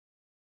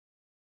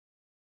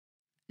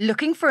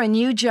Looking for a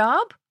new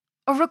job?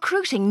 Or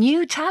recruiting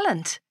new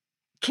talent?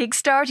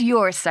 Kickstart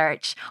your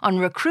search on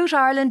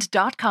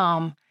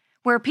recruitireland.com,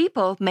 where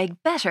people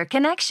make better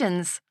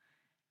connections.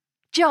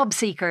 Job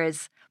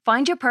seekers,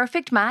 find your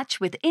perfect match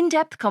with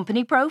in-depth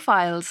company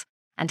profiles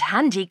and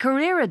handy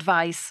career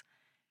advice.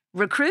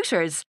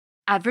 Recruiters,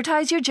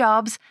 advertise your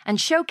jobs and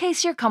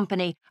showcase your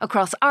company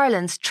across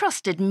Ireland's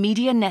trusted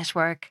media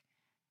network.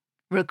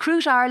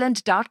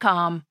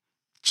 recruitireland.com.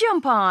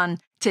 Jump on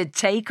to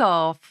take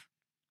off.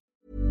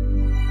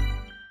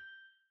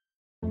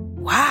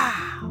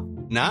 Wow.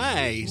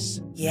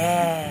 Nice.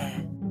 Yeah.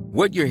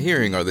 What you're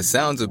hearing are the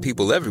sounds of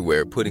people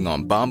everywhere putting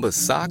on Bombas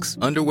socks,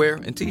 underwear,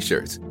 and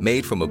T-shirts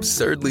made from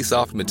absurdly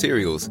soft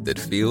materials that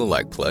feel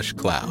like plush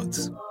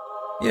clouds.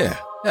 Yeah,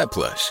 that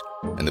plush.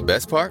 And the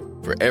best part?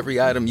 For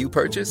every item you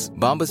purchase,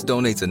 Bombas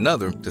donates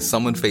another to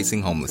someone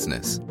facing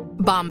homelessness.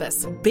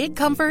 Bombas. Big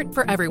comfort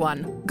for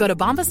everyone. Go to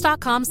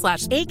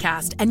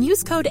bombas.com/ACAST and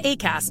use code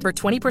ACAST for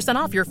 20%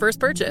 off your first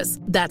purchase.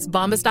 That's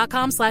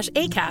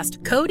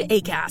bombas.com/ACAST. Code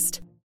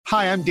ACAST.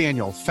 Hi, I'm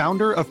Daniel,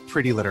 founder of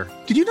Pretty Litter.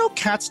 Did you know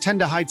cats tend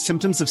to hide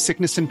symptoms of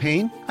sickness and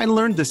pain? I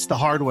learned this the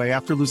hard way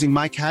after losing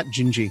my cat,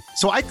 Gingy.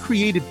 So I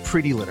created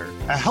Pretty Litter,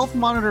 a health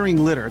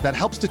monitoring litter that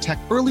helps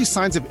detect early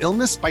signs of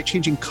illness by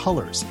changing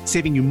colors,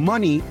 saving you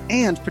money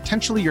and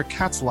potentially your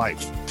cat's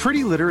life.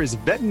 Pretty Litter is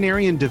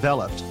veterinarian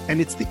developed,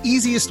 and it's the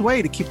easiest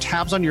way to keep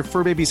tabs on your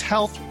fur baby's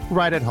health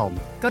right at home.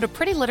 Go to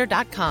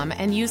prettylitter.com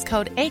and use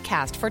code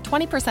ACAST for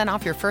 20%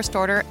 off your first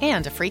order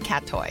and a free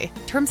cat toy.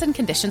 Terms and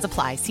conditions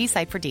apply. See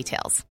site for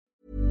details.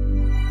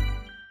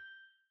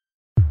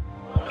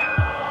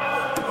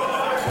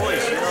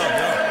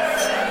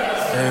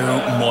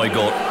 Oh my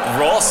god,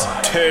 Ross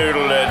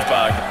total it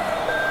back.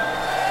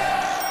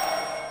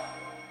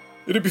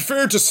 It'd be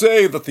fair to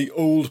say that the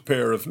old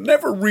pair have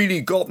never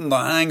really gotten the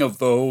hang of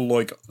the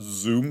whole,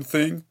 Zoom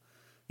thing.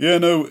 Yeah,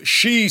 no,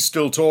 she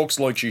still talks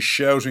like she's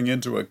shouting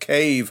into a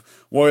cave,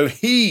 while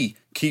he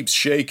keeps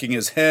shaking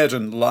his head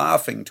and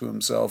laughing to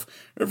himself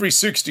every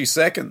 60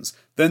 seconds,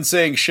 then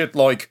saying shit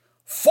like,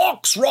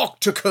 Fox Rock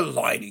to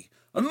Killiney,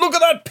 and look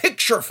at that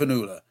picture,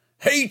 Fionnuala.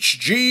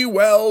 H.G.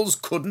 Wells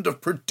couldn't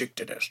have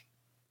predicted it.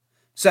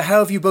 So how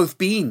have you both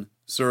been?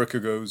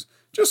 Sorcha goes,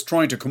 just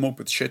trying to come up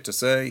with shit to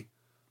say.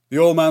 The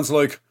old man's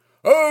like,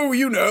 oh,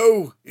 you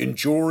know,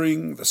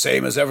 enduring, the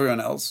same as everyone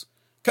else.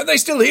 Can they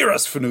still hear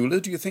us,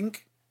 Fionnuala, do you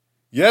think?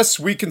 Yes,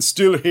 we can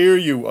still hear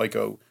you, I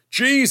go.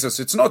 Jesus,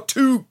 it's not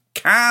two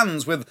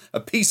cans with a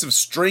piece of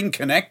string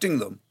connecting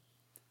them.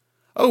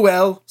 Oh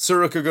well,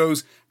 Sorcha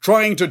goes,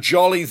 trying to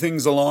jolly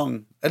things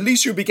along. At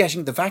least you'll be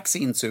getting the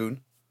vaccine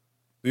soon.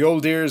 The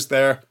old ear's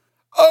there.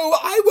 Oh,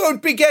 I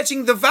won't be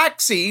getting the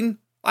vaccine.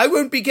 I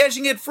won't be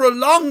getting it for a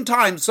long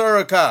time,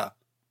 Sorcha.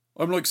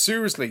 I'm like,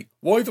 seriously,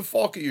 why the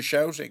fuck are you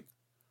shouting?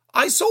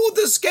 I saw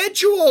the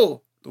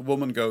schedule, the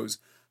woman goes.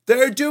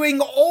 They're doing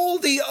all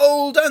the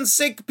old and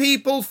sick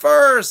people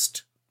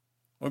first.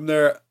 I'm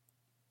there.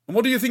 And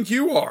what do you think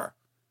you are?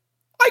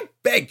 I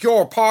beg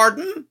your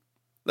pardon.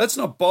 Let's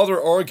not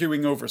bother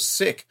arguing over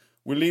sick.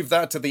 We'll leave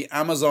that to the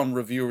Amazon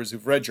reviewers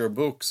who've read your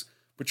books.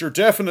 But you're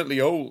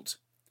definitely old.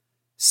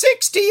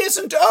 60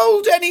 isn't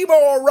old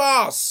anymore,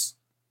 Ross.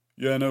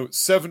 Yeah, no,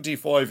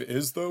 75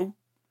 is, though.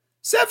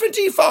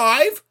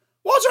 75?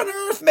 What on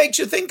earth makes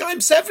you think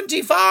I'm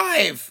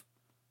 75?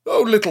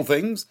 Oh, little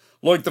things.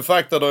 Like the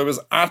fact that I was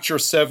at your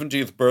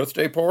 70th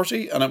birthday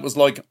party and it was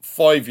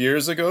 5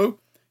 years ago.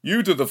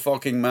 You do the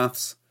fucking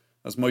maths,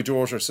 as my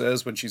daughter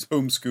says when she's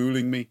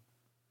homeschooling me.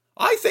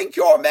 I think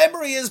your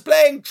memory is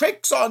playing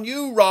tricks on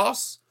you,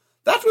 Ross.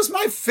 That was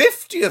my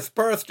 50th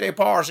birthday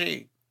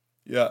party.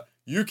 Yeah,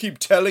 you keep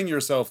telling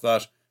yourself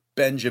that,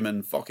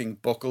 Benjamin fucking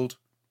Buckled.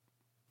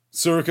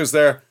 Sorcha's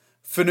there.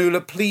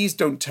 Fionnuala, please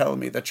don't tell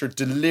me that you're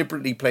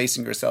deliberately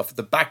placing yourself at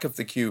the back of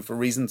the queue for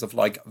reasons of,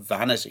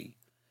 vanity.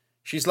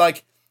 She's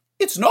like,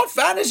 it's not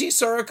vanity,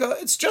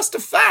 Sorcha, it's just a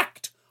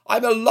fact.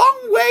 I'm a long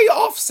way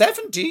off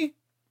 70.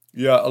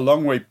 Yeah, a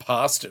long way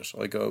past it,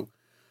 I go.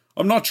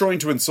 I'm not trying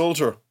to insult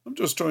her. I'm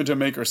just trying to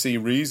make her see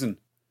reason.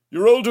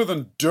 You're older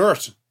than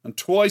dirt and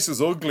twice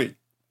as ugly.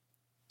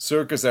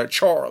 Sorcha's there.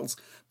 Charles,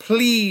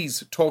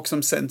 please talk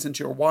some sense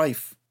into your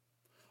wife.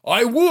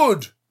 I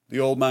would, the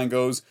old man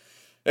goes,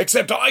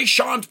 except I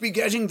shan't be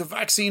getting the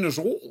vaccine at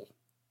all.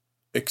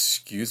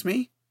 Excuse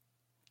me?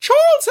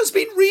 Charles has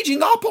been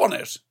reading up on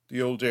it,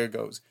 the old dear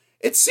goes.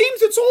 It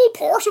seems it's all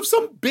part of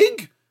some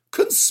big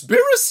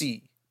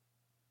conspiracy.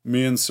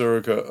 Me and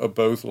Sorcha are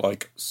both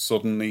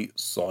suddenly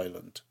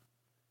silent.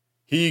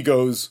 He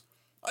goes,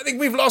 I think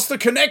we've lost the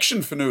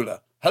connection,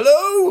 Fionnuala.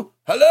 Hello?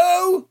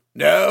 Hello?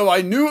 No,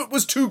 I knew it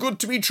was too good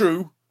to be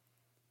true.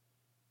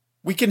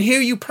 We can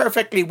hear you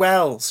perfectly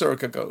well,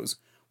 Sorcha goes.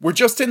 We're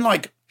just in,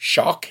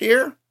 shock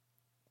here.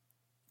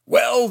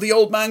 Well, the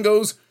old man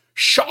goes,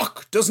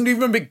 shock doesn't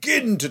even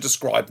begin to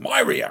describe my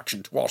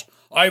reaction to what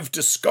I've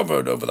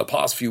discovered over the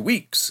past few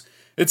weeks.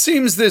 It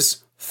seems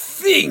this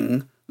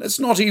thing, let's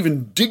not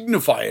even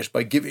dignify it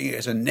by giving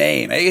it a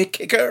name,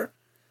 Kicker,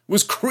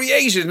 was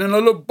created in a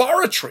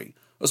laboratory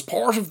as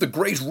part of the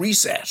Great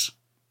Reset.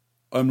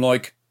 I'm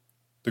like,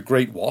 the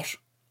Great what?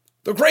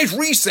 The Great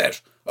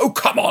Reset. Oh,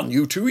 come on,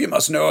 you two. You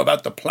must know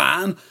about the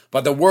plan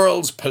by the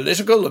world's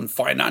political and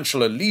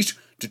financial elite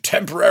to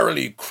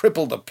temporarily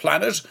cripple the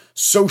planet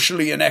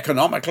socially and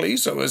economically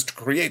so as to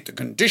create the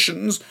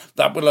conditions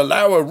that will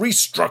allow a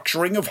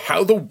restructuring of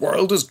how the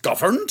world is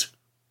governed?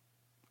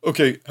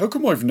 Okay, how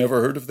come I've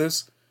never heard of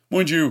this?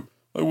 Mind you,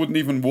 I wouldn't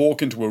even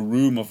walk into a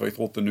room if I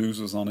thought the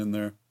news was on in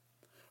there.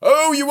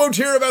 Oh, you won't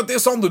hear about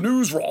this on the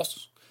news,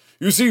 Ross.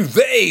 You see,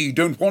 they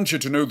don't want you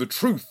to know the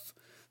truth.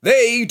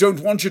 They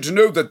don't want you to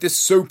know that this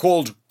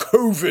so-called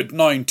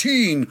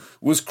COVID-19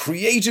 was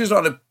created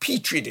on a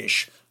petri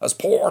dish as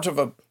part of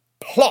a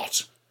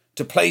plot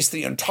to place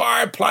the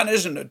entire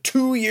planet in a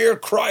 2-year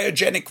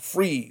cryogenic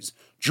freeze,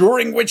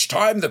 during which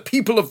time the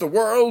people of the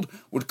world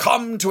would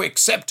come to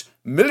accept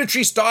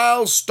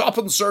military-style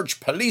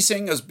stop-and-search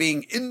policing as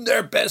being in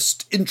their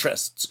best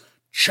interests.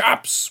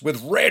 Chaps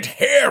with red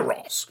hair,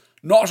 Ross,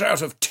 not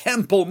out of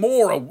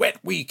Templemore a wet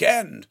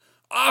weekend,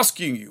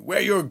 asking you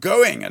where you're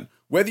going and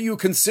whether you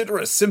consider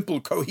a simple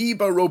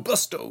Cohiba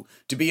Robusto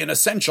to be an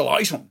essential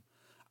item.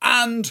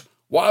 And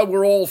while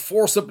we're all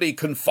forcibly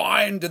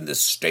confined in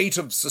this state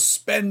of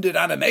suspended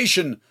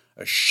animation,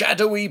 a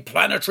shadowy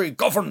planetary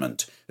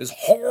government is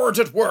hard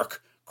at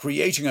work,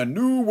 creating a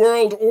new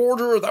world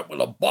order that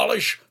will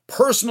abolish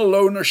personal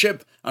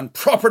ownership and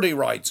property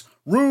rights,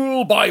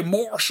 rule by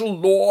martial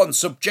law and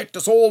subject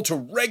us all to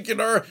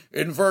regular,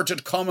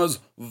 inverted commas,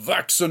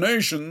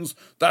 vaccinations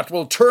that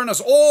will turn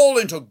us all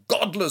into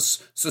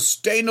godless,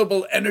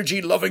 sustainable,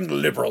 energy-loving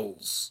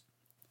liberals.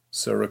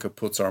 Sorcha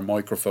puts our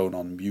microphone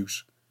on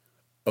mute.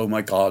 Oh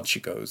my God, she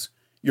goes,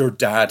 your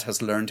dad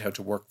has learned how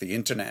to work the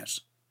internet.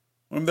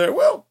 I'm there,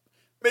 well,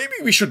 maybe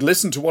we should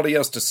listen to what he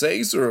has to say,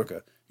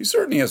 Sorcha. He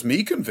certainly has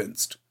me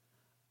convinced.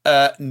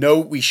 No,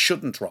 we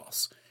shouldn't,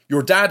 Ross.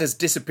 Your dad has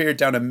disappeared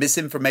down a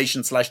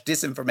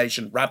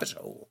misinformation/disinformation rabbit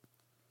hole.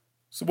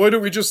 So why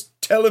don't we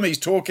just tell him he's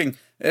talking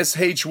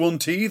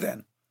SH1T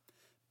then?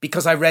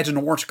 Because I read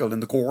an article in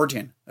The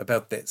Guardian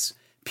about this.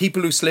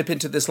 People who slip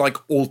into this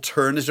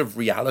alternative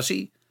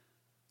reality,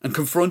 and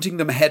confronting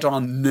them head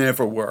on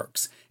never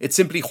works. It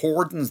simply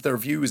hardens their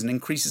views and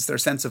increases their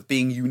sense of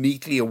being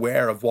uniquely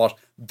aware of what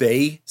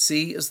they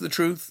see as the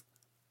truth.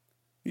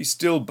 He's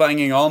still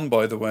banging on,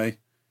 by the way.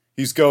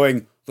 He's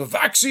going, the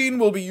vaccine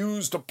will be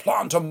used to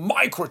plant a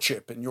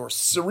microchip in your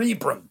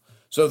cerebrum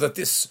so that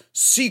this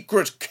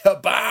secret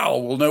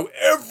cabal will know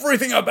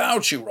everything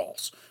about you,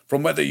 Ross,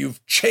 from whether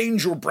you've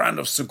changed your brand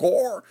of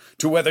cigar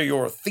to whether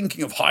you're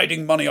thinking of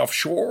hiding money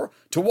offshore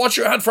to what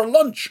you had for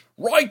lunch,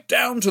 right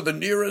down to the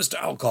nearest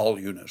alcohol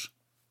unit.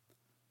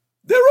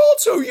 They're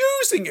also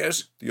using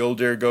it, the old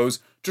dear goes,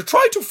 to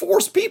try to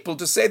force people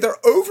to say they're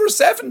over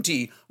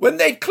 70 when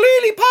they'd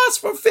clearly pass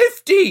for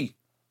 50.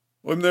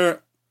 I'm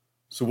there.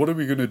 So what are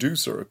we going to do,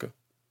 Sorcha?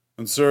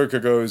 And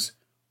Sorcha goes,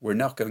 we're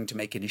not going to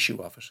make an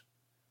issue of it.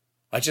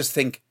 I just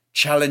think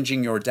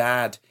challenging your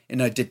dad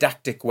in a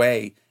didactic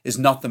way is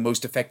not the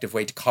most effective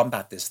way to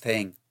combat this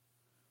thing.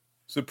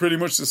 So pretty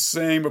much the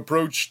same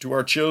approach to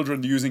our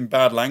children using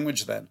bad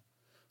language then.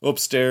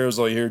 Upstairs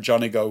I hear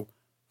Johnny go,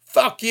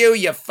 fuck you,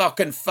 you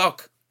fucking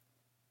fuck.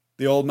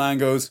 The old man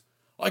goes,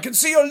 I can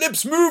see your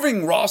lips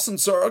moving, Ross and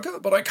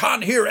Sorcha, but I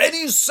can't hear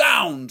any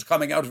sound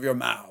coming out of your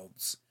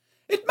mouths.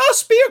 It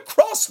must be a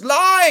crossed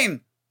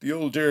line, the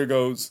old dear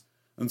goes.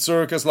 And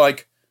Sorcha's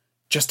like,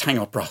 just hang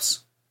up,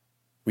 Ross.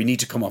 We need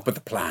to come up with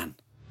a plan.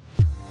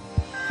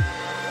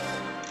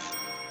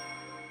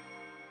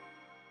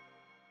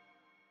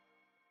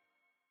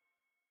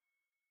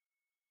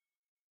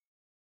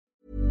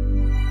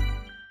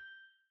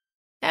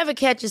 Ever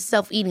catch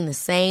yourself eating the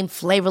same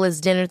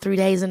flavorless dinner 3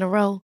 days in a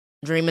row?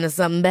 Dreaming of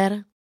something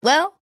better?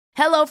 Well,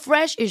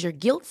 HelloFresh is your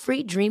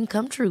guilt-free dream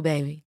come true,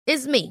 baby.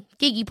 It's me,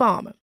 Keke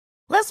Palmer.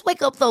 Let's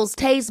wake up those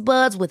taste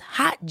buds with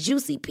hot,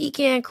 juicy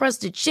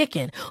pecan-crusted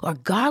chicken or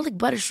garlic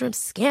butter shrimp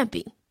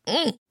scampi.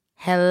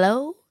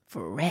 Hello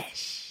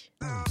Fresh.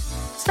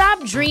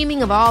 Stop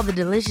dreaming of all the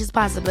delicious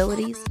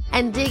possibilities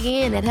and dig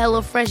in at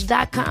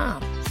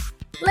HelloFresh.com.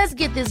 Let's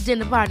get this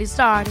dinner party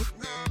started.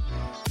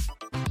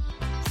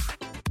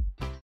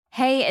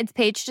 Hey, it's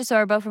Paige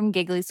DeSorbo from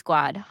Giggly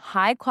Squad.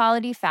 High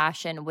quality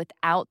fashion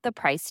without the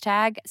price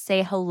tag.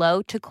 Say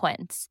hello to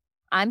Quince.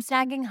 I'm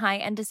snagging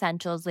high-end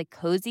essentials like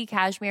cozy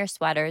cashmere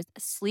sweaters,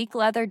 sleek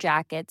leather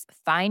jackets,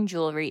 fine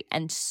jewelry,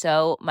 and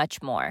so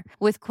much more.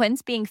 With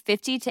Quince being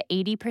 50 to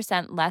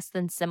 80% less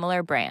than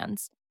similar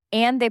brands.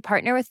 And they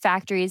partner with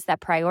factories that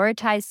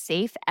prioritize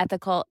safe,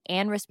 ethical,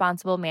 and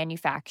responsible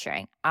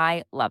manufacturing.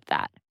 I love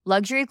that.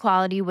 Luxury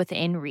quality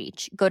within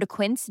reach. Go to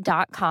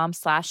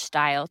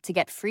quince.com/style to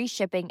get free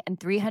shipping and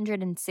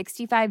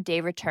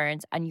 365-day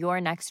returns on your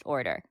next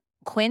order.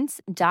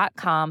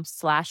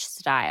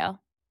 Quince.com/style.